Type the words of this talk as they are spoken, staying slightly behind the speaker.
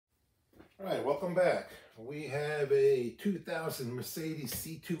All right, welcome back. We have a 2000 Mercedes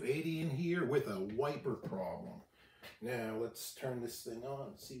C280 in here with a wiper problem. Now let's turn this thing on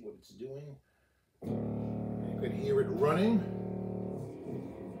and see what it's doing. You can hear it running.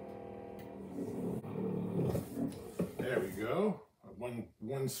 There we go.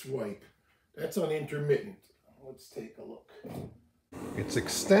 One swipe. That's on intermittent. Let's take a look. It's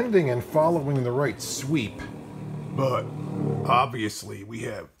extending and following the right sweep, but obviously we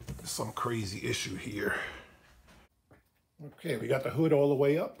have some crazy issue here. Okay, we got the hood all the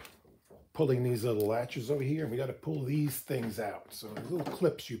way up, pulling these little latches over here, and we got to pull these things out. So the little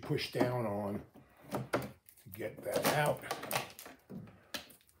clips you push down on to get that out.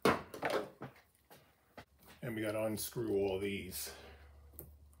 And we got to unscrew all these.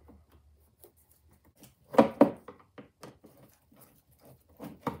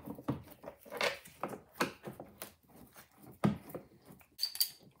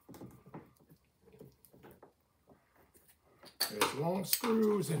 There's long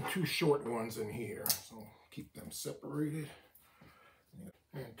screws and two short ones in here, so keep them separated.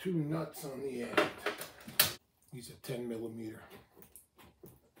 And two nuts on the end. These are 10mm.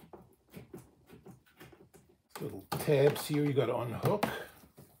 Little tabs here you got to unhook.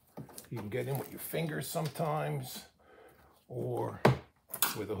 You can get in with your fingers sometimes, or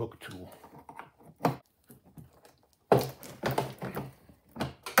with a hook tool.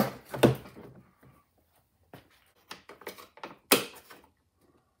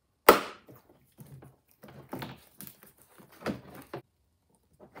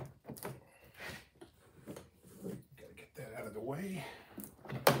 Way.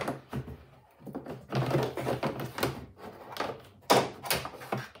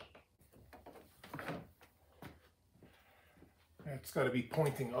 It's got to be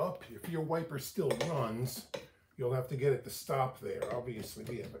pointing up. If your wiper still runs, you'll have to get it to stop there. Obviously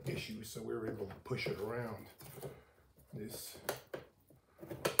we have an issue, so we're able to push it around. This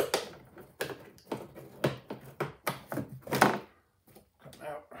come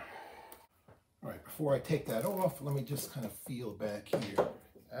out. All right, before I take that off, let me just kind of feel back here.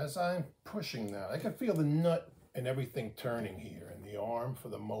 As I'm pushing that, I can feel the nut and everything turning here, and the arm for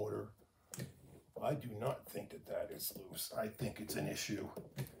the motor. I do not think that that is loose. I think it's an issue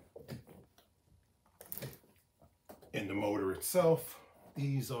in the motor itself.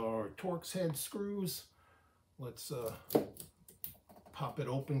 These are Torx head screws. Let's pop it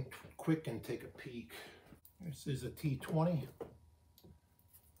open quick and take a peek. This is a T20.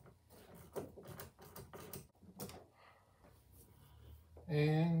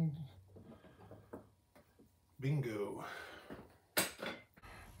 And bingo.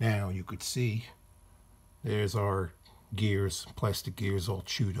 Now you could see there's our gears, plastic gears all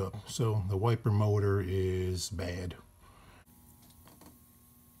chewed up. So the wiper motor is bad.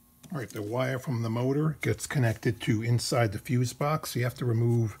 All right, the wire from the motor gets connected to inside the fuse box. So you have to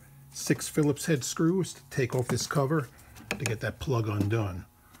remove 6 Phillips head screws to take off this cover to get that plug undone.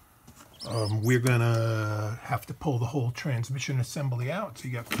 We're gonna have to pull the whole transmission assembly out. So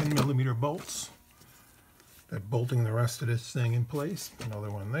you got 10mm bolts that bolting the rest of this thing in place.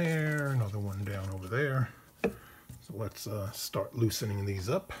 Another one there, another one down over there. So let's start loosening these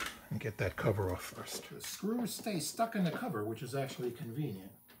up and get that cover off first. The screws stay stuck in the cover, which is actually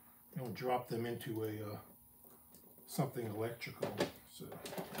convenient. You don't drop them into a something electrical. So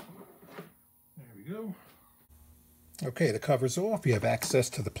there we go. Okay, the cover's off. You have access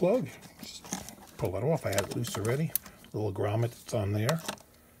to the plug. Just pull it off. I had it loose already. The little grommet that's on there.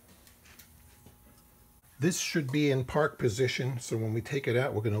 This should be in park position, so when we take it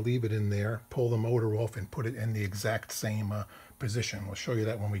out, we're going to leave it in there, pull the motor off, and put it in the exact same position. We'll show you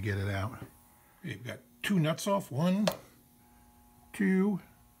that when we get it out. You've got 2 nuts off. 1, 2,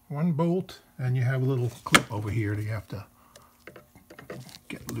 1 bolt, and you have a little clip over here that you have to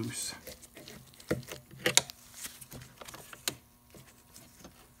get loose.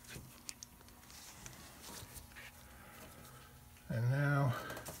 And now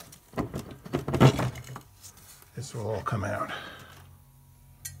this will all come out.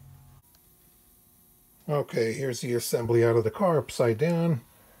 Okay, here's the assembly out of the car upside down.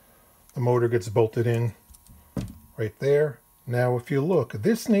 The motor gets bolted in right there. Now if you look,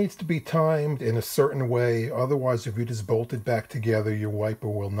 this needs to be timed in a certain way, otherwise if you just bolt it back together, your wiper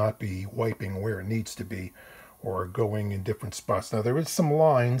will not be wiping where it needs to be or going in different spots. Now there is some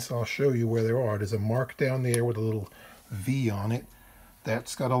lines, I'll show you where there are. There's a mark down there with a little V on it.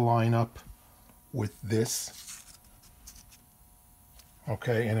 That's got to line up with this.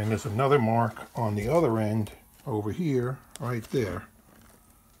 Okay, and then there's another mark on the other end over here, right there.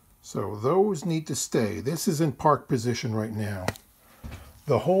 So those need to stay. This is in park position right now.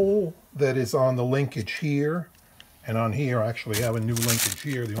 The hole that is on the linkage here and on here, I actually have a new linkage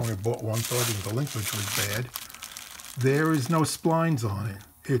here. They only bought one, thought the linkage was bad. There is no splines on it.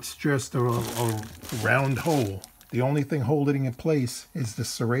 It's just a round hole. The only thing holding it in place is the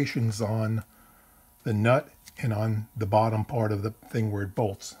serrations on the nut and on the bottom part of the thing where it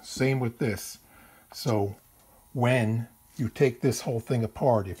bolts. Same with this. So when you take this whole thing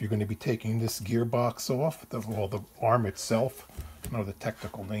apart, if you're going to be taking this gearbox off, the arm itself, I don't know the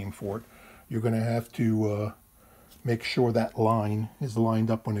technical name for it, you're going to have to make sure that line is lined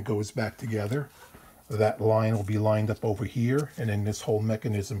up when it goes back together. That line will be lined up over here, and then this whole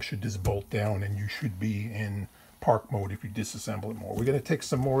mechanism should just bolt down, and you should be in park mode if you disassemble it more. We're going to take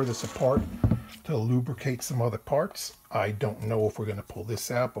some more of this apart to lubricate some other parts. I don't know if we're going to pull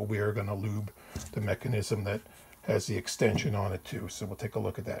this out, but we are going to lube the mechanism that has the extension on it too. So we'll take a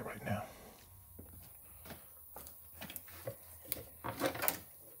look at that right now.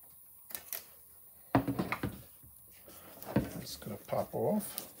 It's going to pop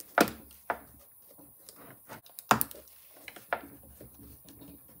off.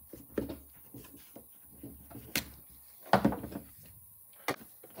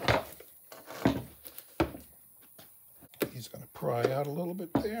 He's going to pry out a little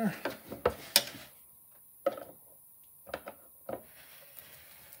bit there.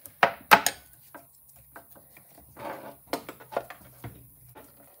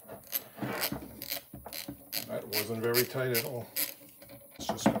 That wasn't very tight at all. It's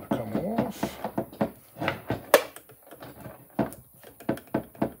just going to come off.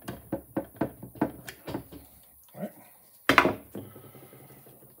 All right.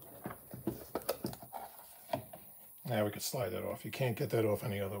 Now we can slide that off. You can't get that off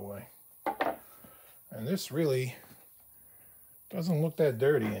any other way. And this really doesn't look that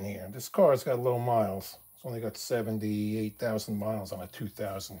dirty in here. This car's got low miles. It's only got 78,000 miles on a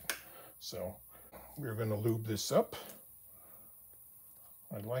 2000. So we're going to lube this up.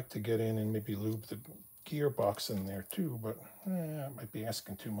 I'd like to get in and maybe lube the gearbox in there too, but I might be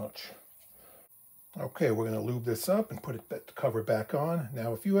asking too much. Okay, we're going to lube this up and put the cover back on.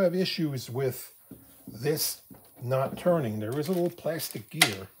 Now, if you have issues with this not turning, there is a little plastic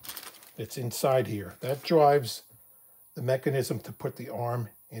gear that's inside here. That drives the mechanism to put the arm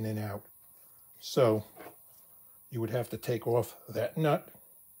in and out. So you would have to take off that nut,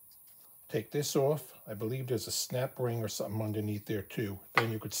 take this off. I believe there's a snap ring or something underneath there too.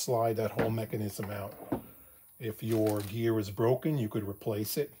 Then you could slide that whole mechanism out. If your gear is broken, you could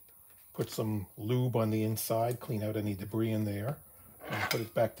replace it. Put some lube on the inside, clean out any debris in there, and put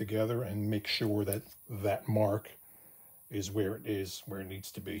it back together and make sure that that mark is where it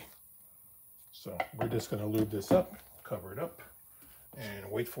needs to be. So we're just going to lube this up, cover it up, and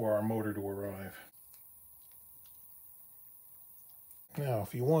wait for our motor to arrive. Now,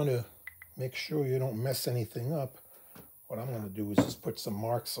 if you want to make sure you don't mess anything up, what I'm going to do is just put some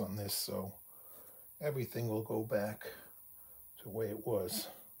marks on this so everything will go back to the way it was.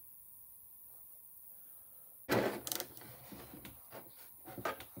 And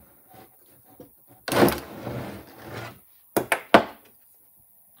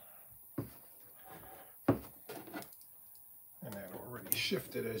that already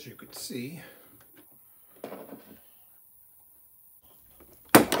shifted, as you could see.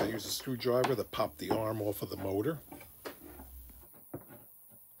 I use a screwdriver to pop the arm off of the motor.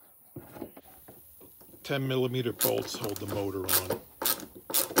 10mm bolts hold the motor on.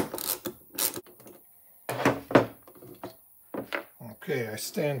 Okay, I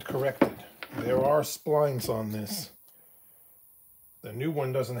stand corrected. There are splines on this. The new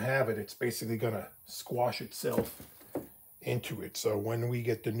one doesn't have it. It's basically going to squash itself into it. So when we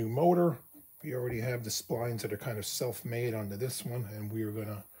get the new motor, we already have the splines that are kind of self-made onto this one, and we are going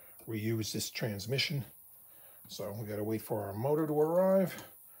to reuse this transmission. So we got to wait for our motor to arrive,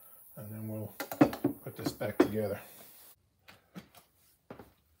 and then we'll put this back together.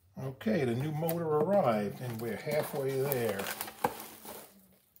 Okay, the new motor arrived, and we're halfway there.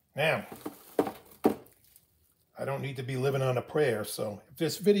 Now, I don't need to be living on a prayer, so if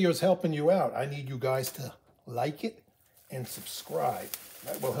this video is helping you out, I need you guys to like it and subscribe.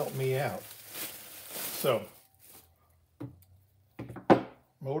 That will help me out. So,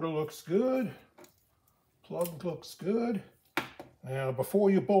 motor looks good, plug looks good. Now,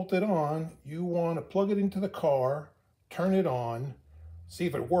 before you bolt it on, you want to plug it into the car, turn it on, see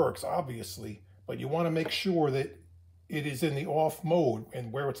if it works, obviously, but you want to make sure that it is in the off mode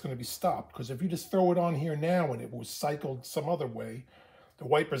and where it's going to be stopped. Because if you just throw it on here now and it was cycled some other way, the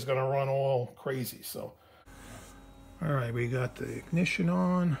wiper's going to run all crazy. So, all right, we got the ignition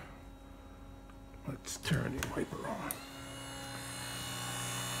on. Let's turn the wiper on.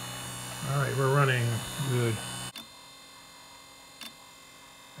 All right, we're running. Good.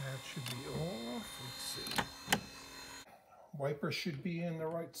 That should be off. Let's see. Wiper should be in the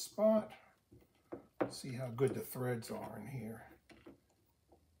right spot. Let's see how good the threads are in here.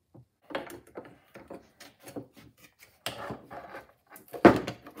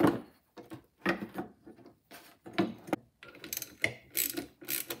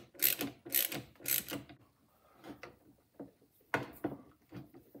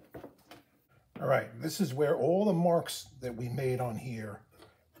 All right, this is where all the marks that we made on here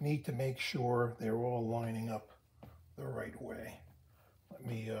need to make sure they're all lining up the right way. Let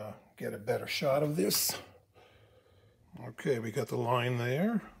me get a better shot of this. Okay, we got the line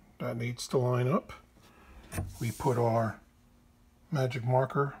there. That needs to line up. We put our magic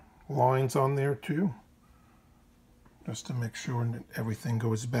marker lines on there too, just to make sure that everything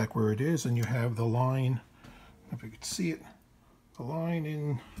goes back where it is, and you have the line, if you could see it, the line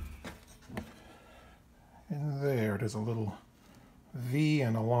in there. There's a little V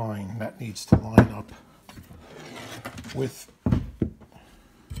and a line that needs to line up with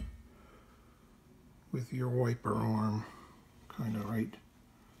your wiper arm, kind of right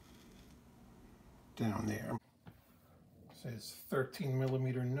down there. It says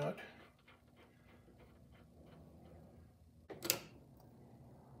 13mm nut.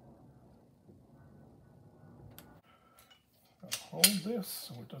 Hold this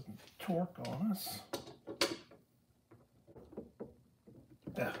so it doesn't torque on us.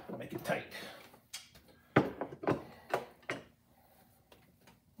 Make it tight.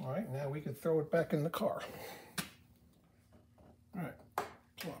 All right, now we can throw it back in the car. All right,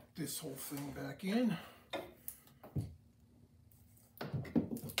 plop this whole thing back in.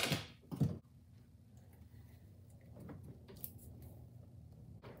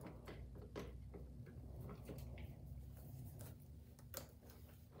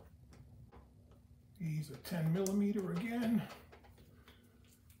 Use a 10mm again.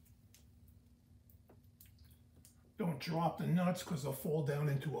 Don't drop the nuts because they'll fall down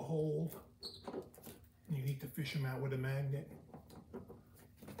into a hole. You need to fish them out with a magnet.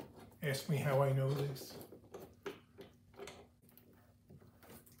 Ask me how I know this.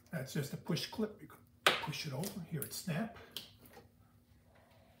 That's just a push clip. You can push it over, hear it snap.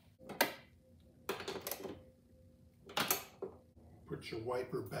 Put your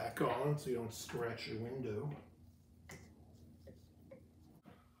wiper back on so you don't scratch your window.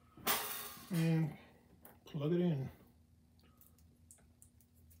 And plug it in.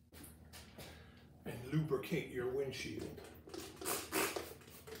 And lubricate your windshield.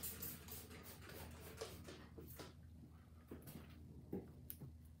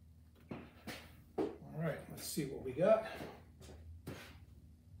 All right, let's see what we got.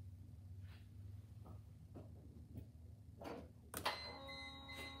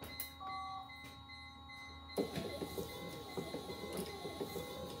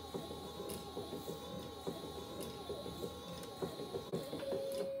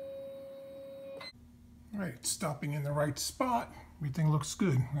 Right, stopping in the right spot. Everything looks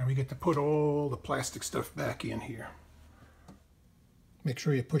good. Now we get to put all the plastic stuff back in here. Make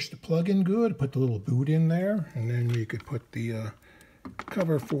sure you push the plug in good, put the little boot in there, and then we could put the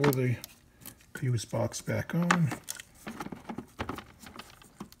cover for the fuse box back on.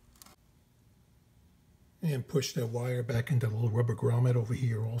 And push that wire back into the little rubber grommet over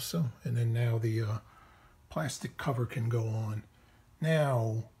here also. And then now the plastic cover can go on.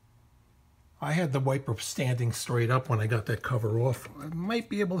 Now, I had the wiper standing straight up when I got that cover off. I might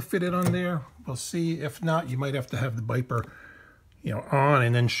be able to fit it on there. We'll see. If not, you might have to have the wiper, you know, on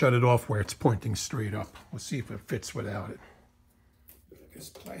and then shut it off where it's pointing straight up. We'll see if it fits without it. This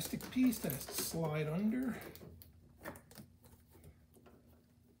plastic piece that has to slide under.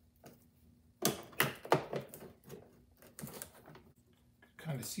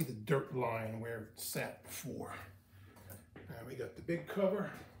 Kind of see the dirt line where it sat before. Now we got the big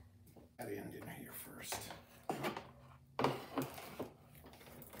cover. That end in here first.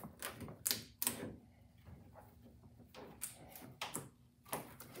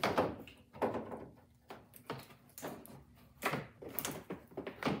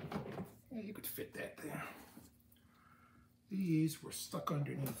 Yeah, you could fit that there. These were stuck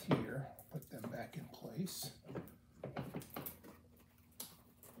underneath here. Put them back in place.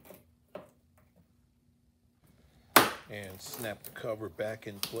 And snap the cover back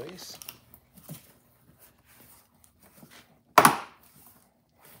in place.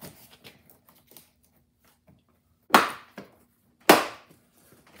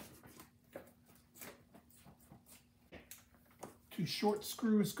 Two short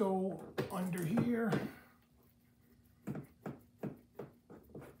screws go under here.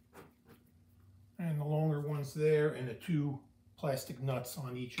 ones there and the 2 plastic nuts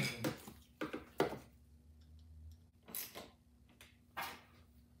on each end.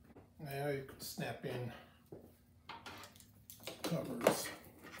 Now you can snap in covers.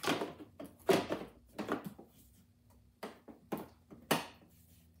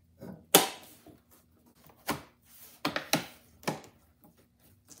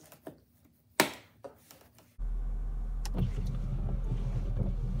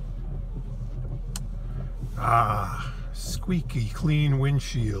 Ah, squeaky clean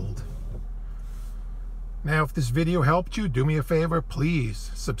windshield. Now, if this video helped you, do me a favor,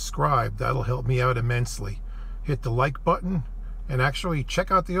 please subscribe. That'll help me out immensely. Hit the like button and actually check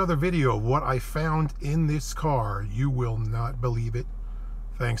out the other video of what I found in this car. You will not believe it.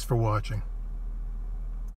 Thanks for watching.